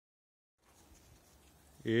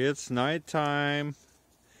It's nighttime.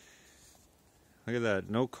 Look at that,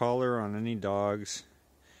 no collar on any dogs.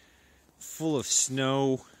 Full of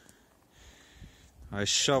snow. I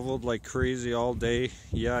shoveled like crazy all day.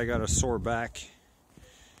 Yeah, I got a sore back.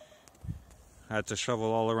 I had to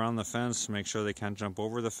shovel all around the fence to make sure they can't jump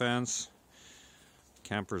over the fence.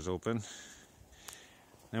 Camper's open.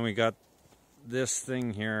 Then we got this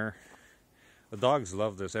thing here. The dogs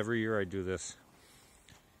love this. Every year I do this.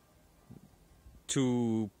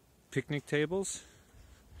 2 picnic tables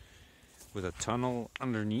with a tunnel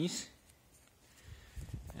underneath,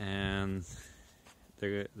 and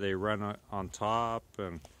they run on top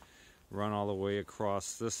and run all the way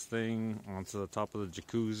across this thing onto the top of the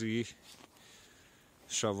jacuzzi.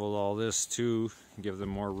 Shovel all this too, give them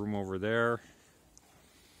more room over there.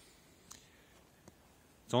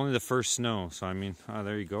 It's only the first snow, so I mean, oh,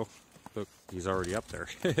 there you go. Look, he's already up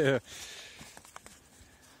there.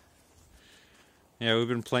 Yeah, we've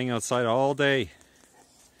been playing outside all day.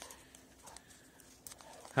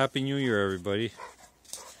 Happy New Year, everybody.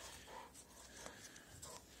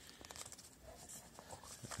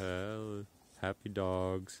 Happy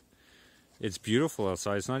dogs. It's beautiful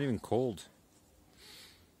outside. It's not even cold.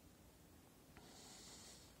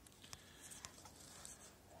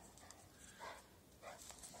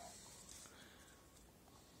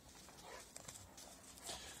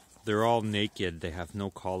 They're all naked. They have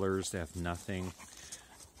no collars. They have nothing.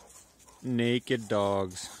 Naked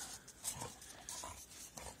dogs.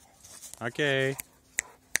 Okay.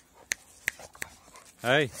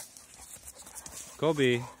 Hey.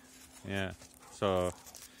 Colby. Yeah. So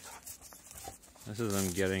this is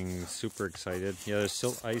them getting super excited. Yeah, there's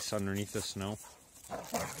still ice underneath the snow.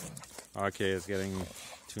 Okay, it's getting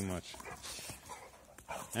too much.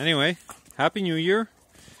 Anyway, Happy New Year.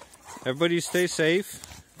 Everybody stay safe.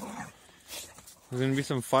 There's gonna be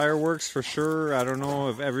some fireworks for sure. I don't know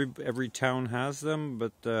if every town has them,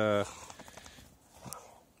 but there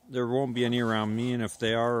won't be any around me. And if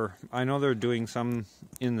they are, I know they're doing some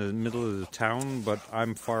in the middle of the town, but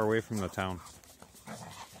I'm far away from the town.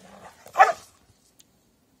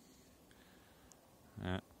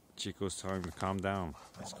 Chico's telling him to calm down.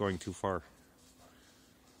 It's going too far.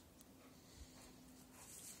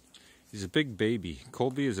 He's a big baby.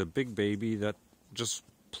 Colby is a big baby that just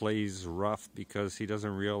plays rough because he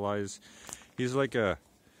doesn't realize he's like a,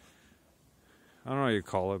 I don't know how you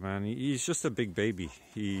call it, man. He's just a big baby.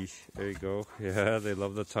 There you go. Yeah, they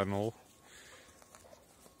love the tunnel.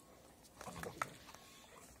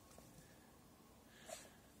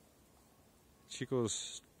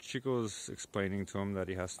 Chico's explaining to him that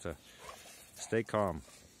he has to stay calm,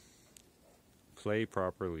 play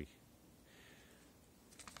properly.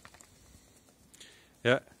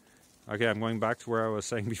 Yeah. Okay, I'm going back to where I was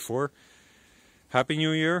saying before. Happy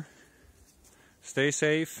New Year. Stay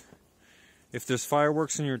safe. If there's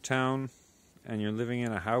fireworks in your town and you're living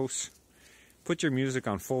in a house, put your music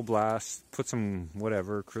on full blast. Put some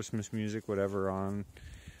whatever, Christmas music, whatever on,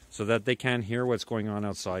 so that they can't hear what's going on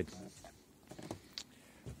outside.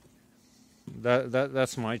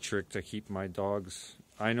 That's my trick to keep my dogs.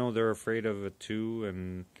 I know they're afraid of it too,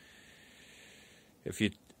 and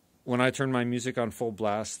when I turn my music on full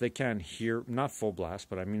blast, they can't hear, not full blast,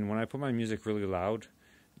 but I mean when I put my music really loud,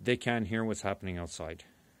 they can't hear what's happening outside.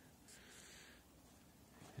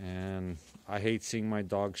 And I hate seeing my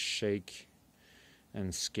dogs shake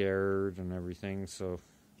and scared and everything, so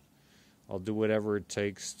I'll do whatever it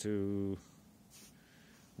takes to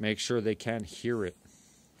make sure they can't hear it.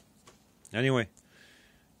 Anyway,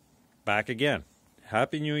 back again.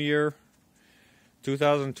 Happy New Year,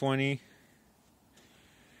 2020.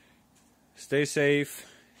 Stay safe.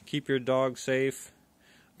 Keep your dog safe.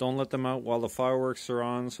 Don't let them out while the fireworks are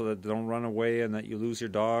on so that they don't run away and that you lose your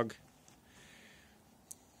dog.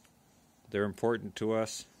 They're important to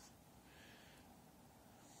us.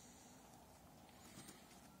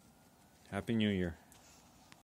 Happy New Year.